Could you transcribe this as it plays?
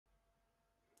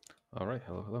All right,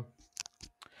 hello.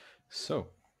 So,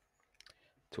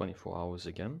 24 hours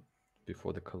again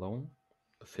before the Cologne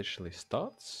officially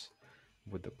starts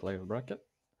with the player bracket.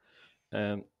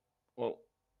 And well,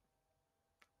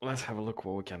 let's have a look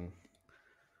what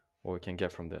we can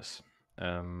get from this.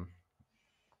 Um,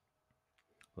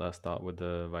 let's start with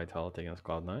the Vitality against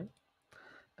Cloud9.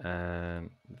 And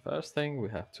the first thing we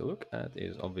have to look at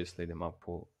is obviously the map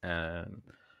pool. And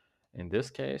in this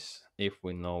case, if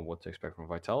we know what to expect from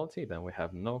Vitality, then we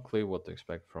have no clue what to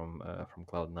expect from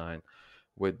Cloud9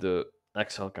 with the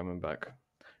XL coming back.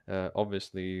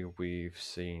 Obviously, we've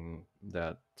seen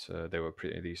that they were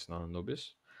pretty decent on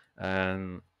Anubis,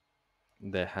 and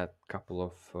they had a couple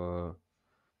of,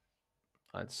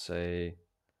 I'd say,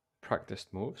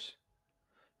 practiced moves.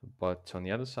 But on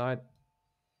the other side,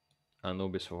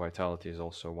 Anubis for Vitality is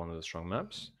also one of the strong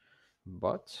maps.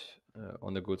 But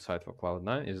on the good side for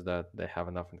Cloud9 is that they have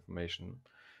enough information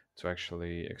to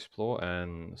actually explore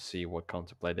and see what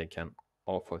counterplay they can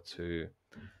offer to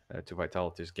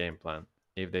Vitality's game plan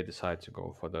if they decide to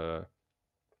go for the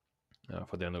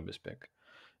Anubis pick.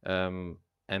 Um,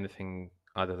 Anything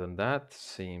other than that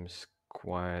seems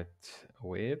quite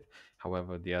weird.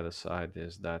 However, the other side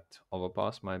is that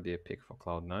Overpass might be a pick for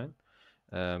Cloud9,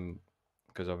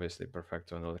 because obviously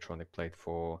Perfecto and Electronic played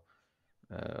for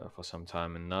some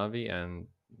time in Navi, and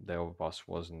the Overpass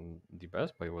wasn't the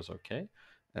best, but it was okay.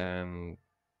 And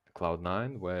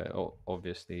Cloud9 were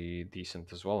obviously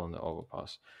decent as well on the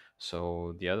Overpass.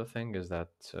 So the other thing is that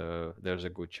there's a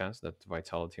good chance that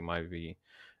Vitality might be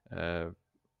uh,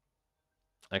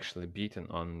 actually beaten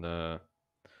on the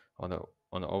on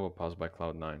the Overpass by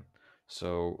Cloud9.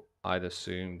 So I'd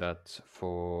assume that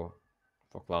for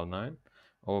Cloud9,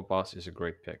 Overpass is a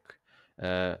great pick.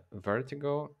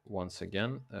 Vertigo, once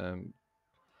again,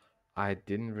 I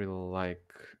didn't really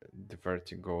like the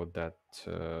Vertigo that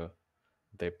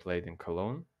they played in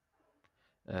Cologne,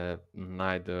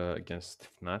 neither against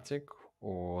Fnatic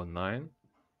or Nine.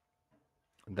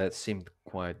 That seemed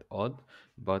quite odd,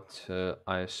 but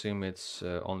I assume it's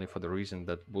only for the reason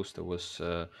that Booster was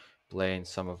playing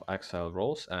some of Exile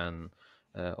roles, and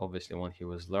obviously when he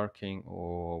was lurking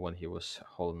or when he was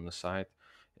holding the side,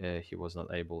 he was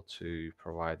not able to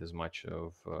provide as much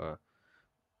of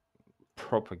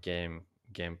proper game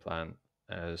plan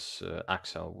as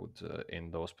Axel would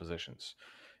in those positions.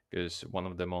 Because one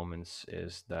of the moments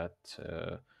is that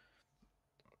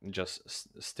just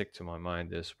stick to my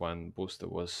mind is when Booster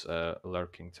was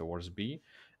lurking towards B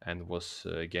and was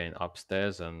again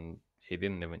upstairs, and he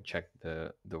didn't even check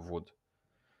the wood.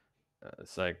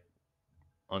 It's like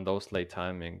on those late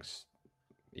timings,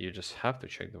 you just have to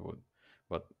check the wood,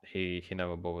 but he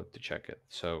never bothered to check it.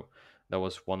 So that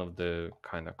was one of the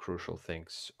kind of crucial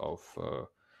things of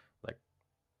like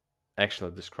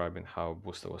actually describing how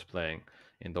Booster was playing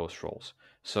in those roles.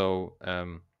 So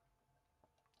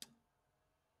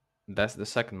that's the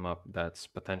second map that's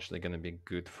potentially going to be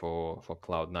good for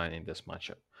Cloud9 in this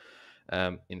matchup.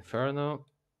 Inferno,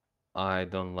 I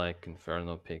don't like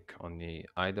Inferno pick on the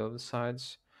either of the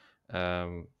sides.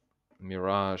 Um,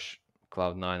 Mirage,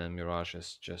 Cloud9 and Mirage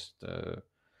is just a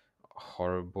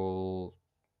horrible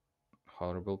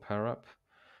pair up.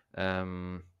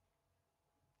 Um,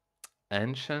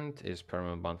 Ancient is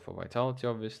permanent ban for Vitality,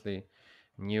 obviously.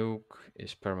 Nuke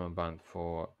is permanent ban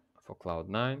for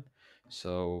Cloud9.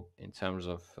 So in terms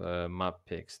of map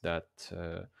picks that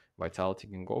Vitality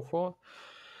can go for,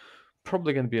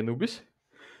 probably gonna be Anubis.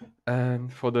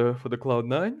 And for the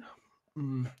Cloud9,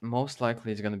 most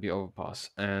likely it's gonna be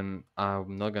Overpass. And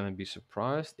I'm not gonna be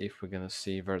surprised if we're gonna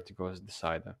see Vertigo as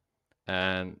decider.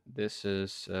 And this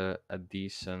is a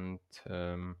decent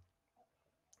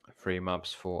free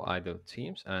maps for either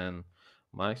teams, and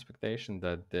my expectation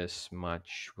that this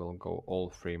match will go all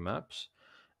three maps,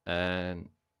 and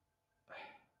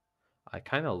I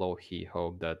kind of low key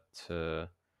hope that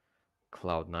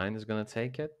Cloud9 is gonna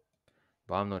take it,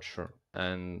 but I'm not sure.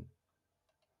 And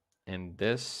in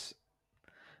this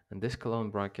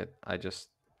Cologne bracket, I just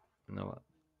you know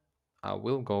I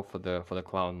will go for the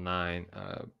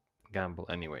Cloud9 gamble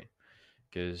anyway,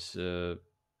 because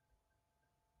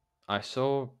I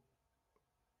saw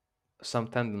some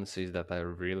tendencies that I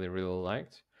really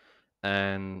liked.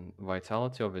 And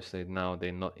Vitality, obviously, now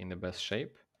they're not in the best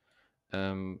shape.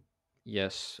 Um,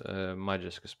 yes,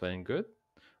 Magisk is playing good.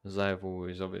 Zaivu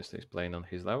is obviously playing on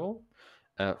his level.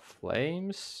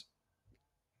 Flames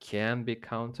can be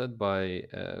countered by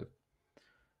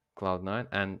Cloud9,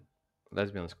 and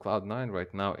let's be honest, Cloud9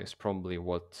 right now is probably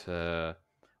what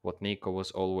Nico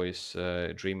was always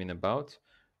dreaming about,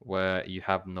 where you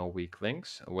have no weak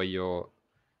links, where your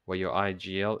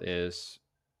IGL is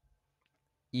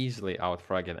easily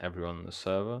outfragging everyone on the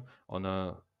server on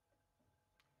a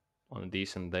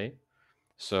decent day.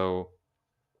 So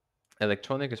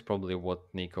electronic is probably what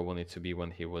Nico wanted to be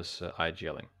when he was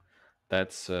IGLing.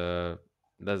 That's uh,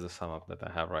 that's the sum up that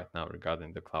I have right now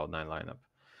regarding the Cloud9 lineup.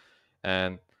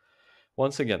 And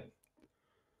once again,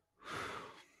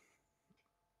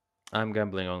 I'm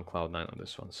gambling on Cloud9 on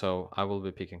this one. So I will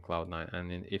be picking Cloud9.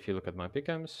 And if you look at my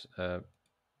pick'ems,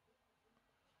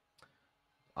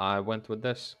 I went with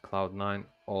this Cloud9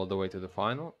 all the way to the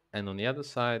final. And on the other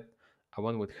side, I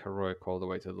went with Heroic all the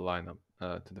way to the lineup,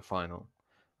 to the final.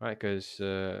 Right? Because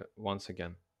once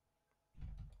again,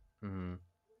 mm,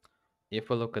 if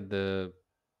we look at the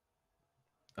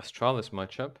Astralis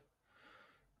matchup,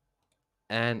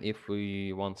 and if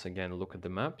we once again look at the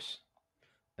maps,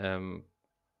 um,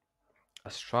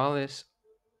 Astralis,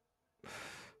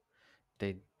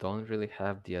 they don't really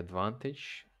have the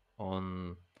advantage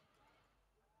on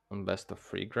best of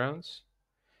three grounds.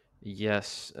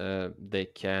 Yes, they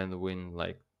can win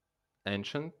like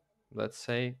Ancient, let's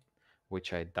say,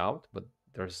 which I doubt, but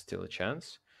there's still a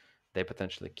chance. They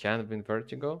potentially can win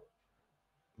Vertigo,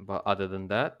 but other than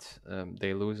that,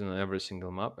 they lose on every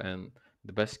single map, and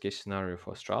the best case scenario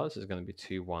for Astralis is going to be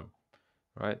 2-1,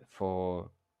 right, for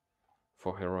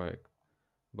Heroic.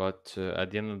 But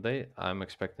at the end of the day, I'm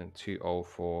expecting 2-0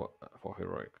 for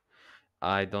Heroic.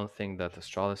 I don't think that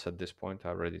Astralis at this point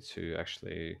are ready to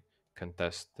actually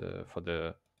contest for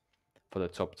the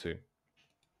top two.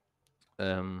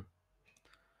 Um,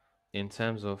 in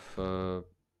terms of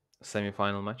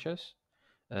semi-final matches,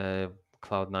 uh,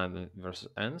 Cloud9 versus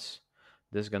ENCE,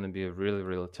 this is going to be a really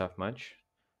really tough match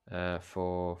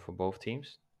for both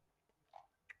teams.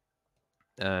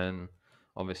 And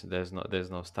obviously there's no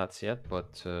stats yet,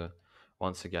 but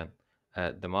once again,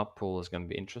 the map pool is going to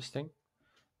be interesting.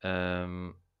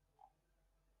 Um,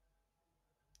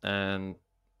 and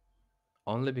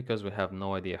only because we have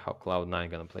no idea how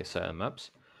Cloud9 gonna play certain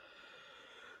maps,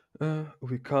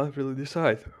 we can't really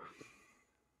decide.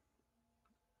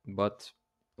 But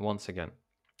once again,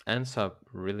 ends up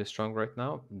really strong right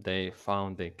now. They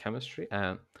found the chemistry,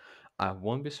 and I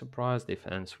won't be surprised if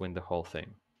Ends win the whole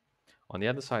thing. On the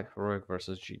other side, Heroic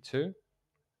versus G2.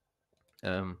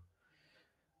 Um,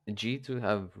 G2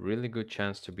 have really good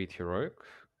chance to beat Heroic,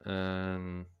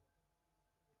 and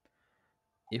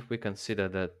if we consider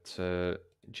that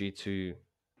G2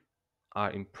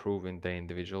 are improving their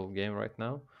individual game right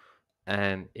now,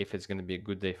 and if it's going to be a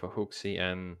good day for Hooksy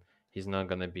and he's not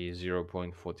going to be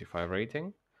 0.45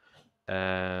 rating,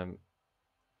 um,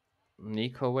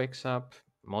 Nico wakes up,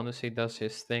 Monacy does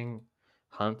his thing,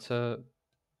 Hunter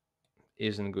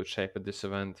is in good shape at this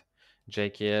event,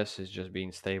 JKS is just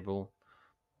being stable.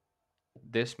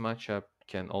 This matchup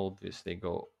can obviously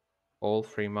go all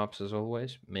three maps as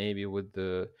always, maybe with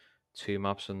the two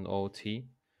maps on OT.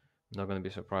 Not going to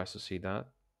be surprised to see that.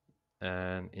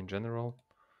 And in general,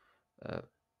 uh,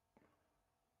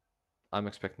 I'm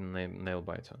expecting nail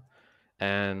biter.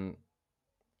 And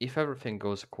if everything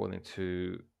goes according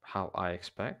to how I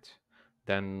expect,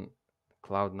 then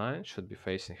Cloud9 should be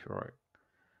facing Heroic.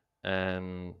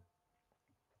 And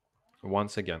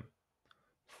once again,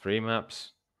 three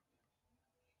maps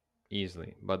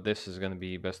easily, but this is going to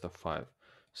be best of five.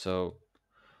 So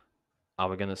are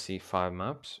we going to see five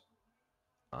maps?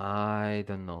 I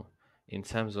don't know. In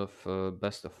terms of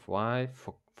best of five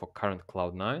for current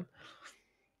Cloud9,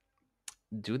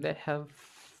 do they have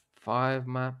five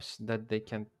maps that they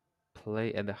can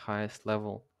play at the highest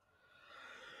level?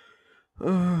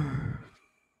 I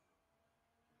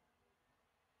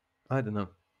don't know.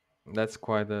 That's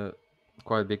quite a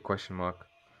big question mark.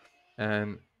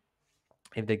 And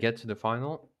if they get to the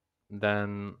final,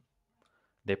 then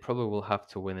they probably will have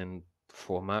to win in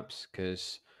four maps,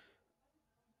 because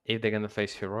if they're gonna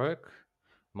face Heroic,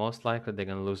 most likely they're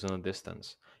gonna lose on a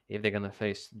distance. If they're gonna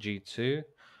face G2,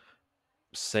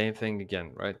 same thing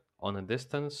again, right? On a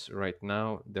distance, right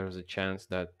now there's a chance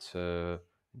that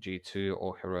G2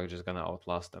 or Heroic is gonna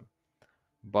outlast them.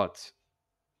 But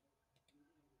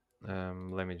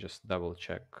let me just double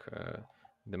check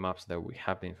the maps that we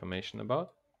have the information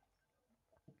about.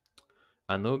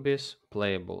 Anubis,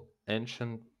 playable.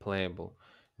 Ancient, playable.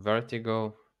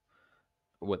 Vertigo,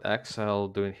 with Axel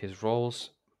doing his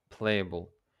roles, playable.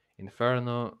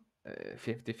 Inferno,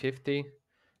 50-50.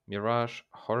 Mirage,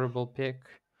 horrible pick.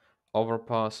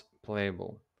 Overpass,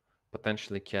 playable.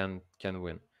 Potentially can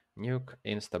win. Nuke,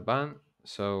 insta-ban.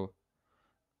 So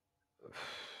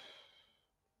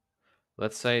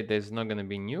let's say there's not gonna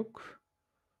be Nuke,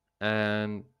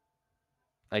 and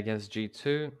against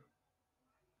G2,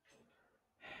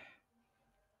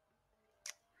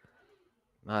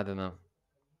 I don't know.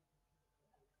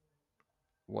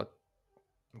 what?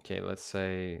 Okay, let's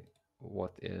say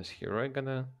what is Heroic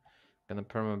gonna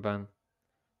permaban?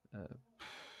 Uh,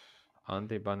 aren't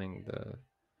they banning the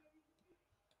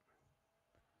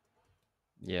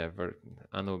yeah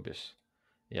Anubis?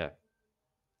 Yeah,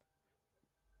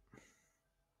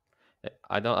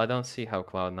 I don't see how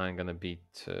Cloud9 gonna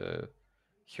beat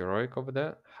Heroic over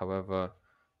there. However,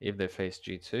 if they face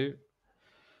G2,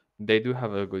 they do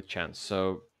have a good chance.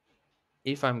 So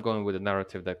if I'm going with the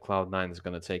narrative that Cloud9 is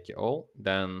gonna take it all,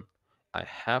 then I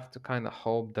have to kind of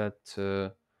hope that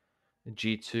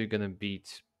G2 gonna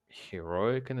beat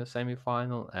Heroic in the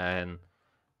semifinal, and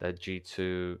that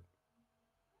G2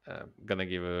 gonna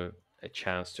give a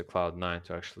chance to Cloud9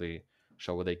 to actually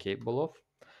show what they're capable of.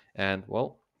 And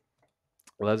well,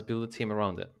 let's build a team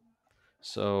around it.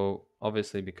 So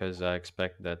obviously, because I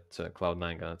expect that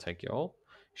Cloud9 gonna take it all,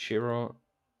 Shiro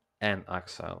and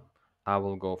Axile, I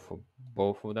will go for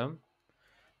both of them.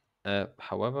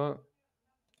 However,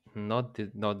 not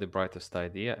the brightest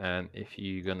idea. And if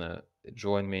you're gonna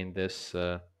join me in this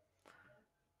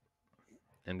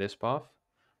path,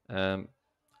 um,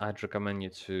 I'd recommend you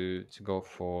to go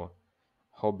for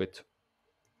Hobbit,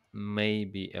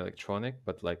 maybe Electronic,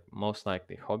 but like most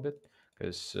likely Hobbit,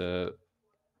 because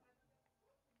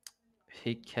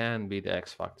he can be the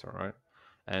X factor, right?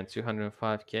 And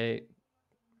 205k,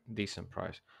 decent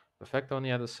price. Perfect on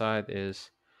the other side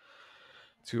is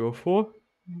 204.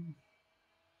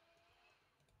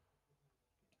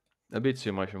 A bit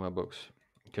too much in my books,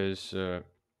 because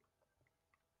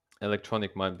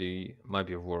Electronic might be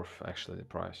worth actually the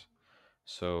price.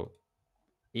 So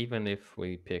even if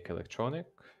we pick Electronic,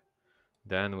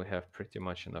 then we have pretty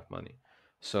much enough money.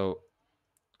 So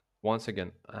once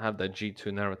again, I have that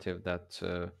G2 narrative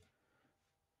that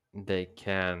they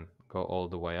can go all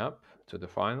the way up to the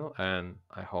final, and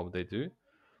I hope they do.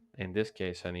 In this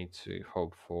case, I need to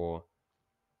hope for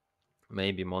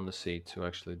maybe Mondesi to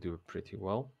actually do pretty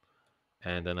well,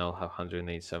 and then I'll have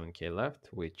 187k left,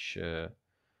 which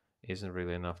isn't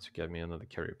really enough to get me another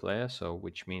carry player. So,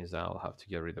 which means that I'll have to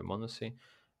get rid of Mondesi,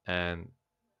 and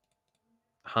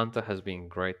Hunter has been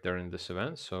great during this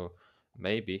event, so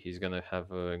maybe he's gonna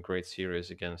have a great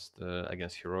series against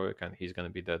Heroic, and he's gonna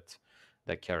be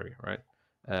that carry, right?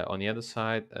 On the other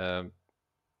side,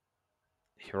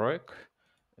 Heroic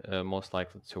most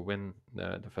likely to win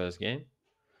the first game,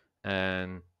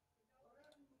 and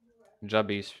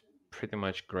Jabi is pretty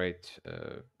much great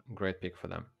pick for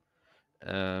them.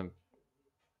 Um,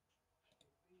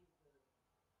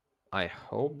 I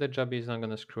hope that Jabi is not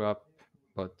gonna screw up,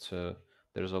 but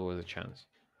there's always a chance.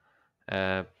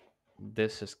 Uh,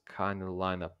 this is kind of a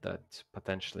lineup that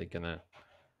potentially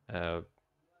uh,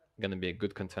 gonna be a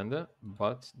good contender,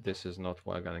 but this is not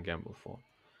what I'm gonna gamble for.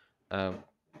 Um,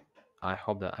 I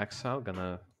hope that Axel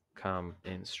gonna come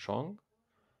in strong,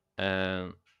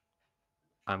 and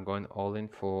I'm going all in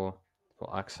for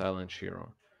Axel and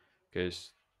Shiro,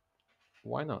 because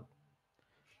why not?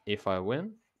 If I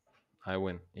win, I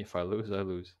win. If I lose, I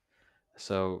lose.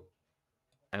 So,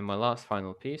 and my last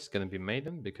final piece gonna be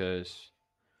Maiden, because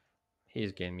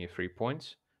he's gained me 3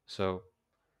 points. So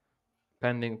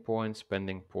pending points,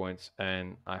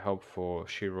 and I hope for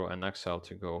Shiro and Axel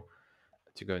to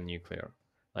go nuclear.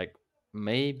 Like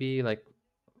maybe like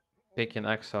picking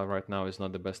Axel right now is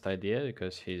not the best idea,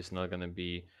 because he's not gonna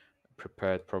be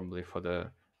prepared probably uh,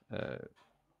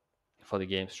 for the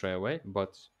game straight away.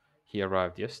 But he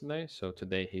arrived yesterday, so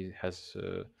today he has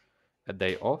a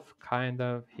day off, kind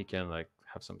of. He can like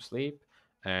have some sleep,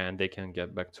 and they can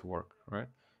get back to work, right?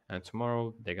 And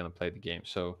tomorrow they're gonna play the game.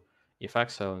 So if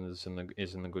Axel is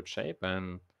in a good shape,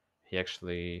 and he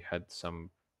actually had some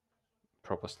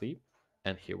proper sleep,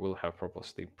 and he will have proper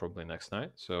sleep probably next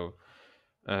night. So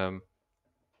um,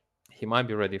 he might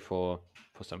be ready for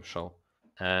some show.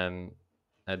 And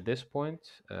at this point,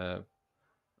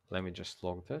 let me just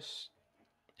log this.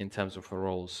 In terms of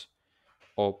roles,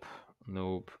 op,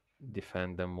 noob,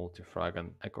 defender, multi-frag,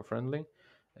 and eco-friendly,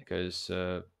 because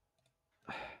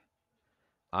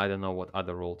I don't know what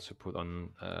other roles to put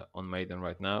on Maiden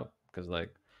right now. Because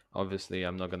like obviously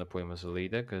I'm not gonna put him as a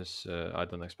leader, because I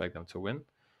don't expect them to win,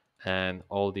 and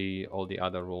all the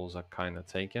other roles are kind of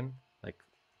taken. Like,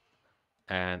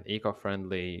 and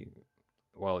eco-friendly,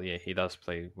 well, yeah, he does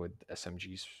play with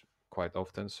SMGs quite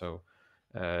often, so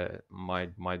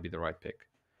might be the right pick.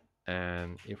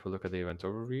 And if we look at the event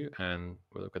overview and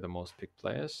we look at the most picked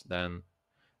players, then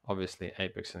obviously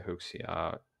Apex and Hooksy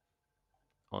are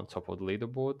on top of the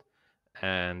leaderboard,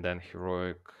 and then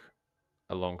Heroic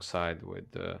alongside with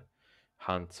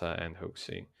Hunter and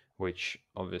Hooksy, which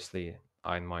obviously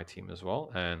are in my team as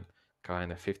well, and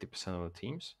kind of 50% of the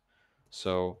teams.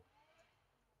 So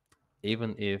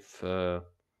even if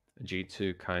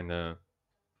G2 kind of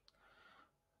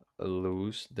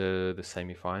lose the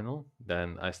semifinal,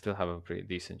 then I still have a pretty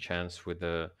decent chance with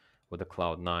the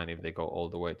Cloud9 if they go all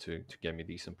the way to get me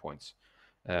decent points.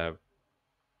 Uh,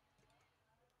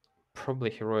 Probably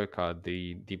Heroic are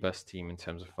the best team in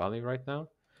terms of value right now,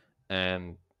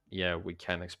 and yeah, we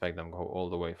can expect them go all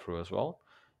the way through as well.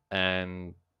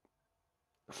 And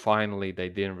finally, they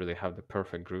didn't really have the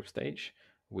perfect group stage,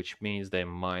 which means they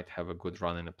might have a good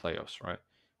run in the playoffs, right?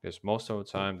 Because most of the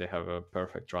time they have a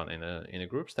perfect run in a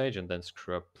group stage and then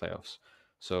screw up playoffs.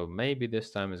 So maybe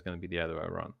this time is going to be the other way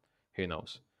around. Who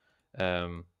knows?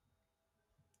 Um,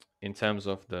 in terms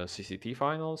of the CCT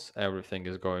finals, everything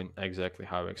is going exactly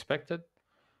how expected.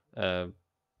 Uh,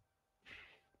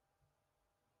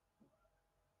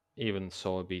 Even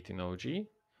Soul beating OG,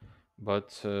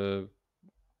 but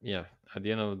yeah, at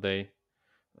the end of the day,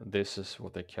 this is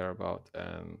what they care about,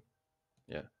 and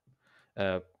yeah.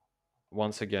 Uh,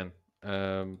 Once again,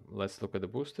 let's look at the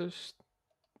boosters.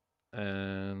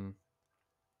 And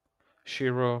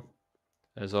Shiro,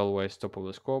 as always, top of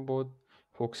the scoreboard.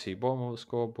 Hoxie, bottom of the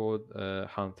scoreboard.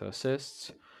 Hunter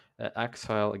assists.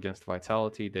 Exile against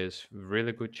Vitality. There's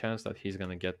really good chance that he's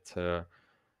gonna get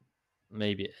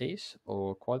maybe ace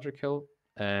or quadra kill.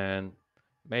 And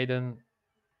Maiden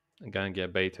gonna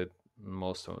get baited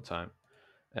most of the time.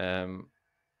 Um,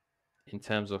 in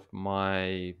terms of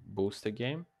my booster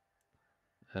game,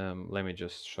 let me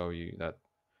just show you that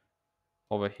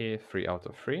over here, 3 out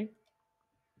of 3.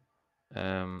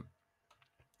 Um,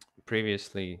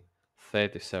 Previously,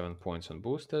 37 points on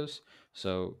boosters.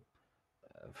 So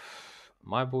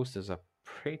my boosters are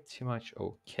pretty much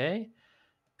okay.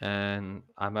 And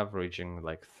I'm averaging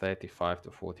like 35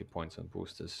 to 40 points on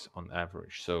boosters on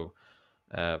average. So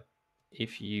uh,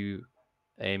 if you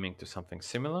aiming to something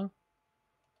similar,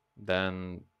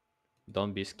 then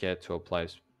don't be scared to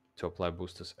apply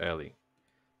boosters early,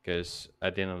 because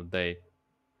at the end of the day,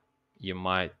 you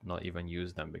might not even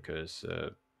use them because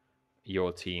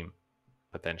your team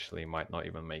potentially might not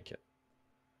even make it.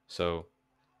 So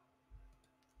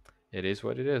it is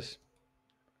what it is.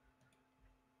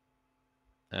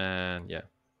 And yeah,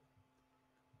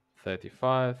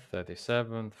 35,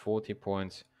 37, 40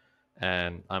 points.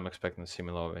 And I'm expecting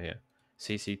similar over here.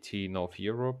 CCT North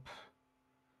Europe,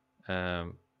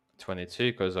 um,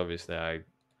 22, because obviously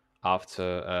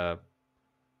after uh,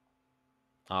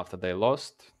 after they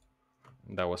lost,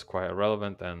 that was quite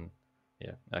irrelevant, and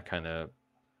yeah, I kind of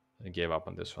gave up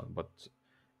on this one. But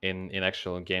in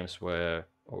actual games where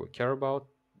what we care about,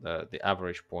 the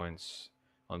average points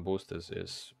on boosters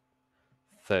is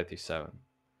 37.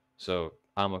 So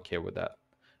I'm okay with that.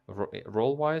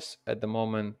 Role wise, at the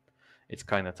moment, it's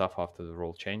kind of tough after the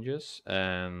role changes.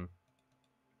 And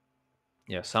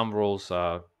yeah, some roles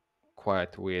are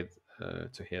quite weird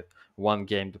to hit. One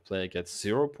game the player gets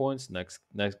 0 points, next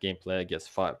game player gets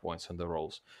 5 points on the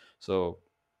rolls. So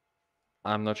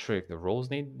I'm not sure if the roles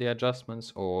need the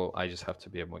adjustments or I just have to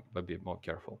be a bit more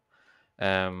careful.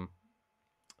 Um,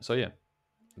 so yeah,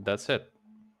 that's it.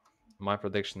 My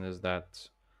prediction is that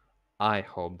I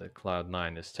hope that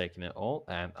Cloud9 is taking it all,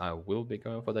 and I will be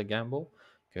going for the gamble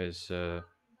because the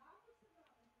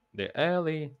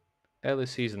early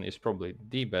season is probably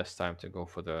the best time to go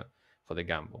for the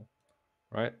gamble,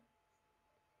 right?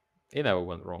 It never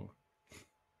went wrong.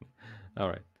 All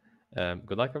right.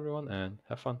 Good luck, everyone, and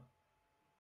have fun.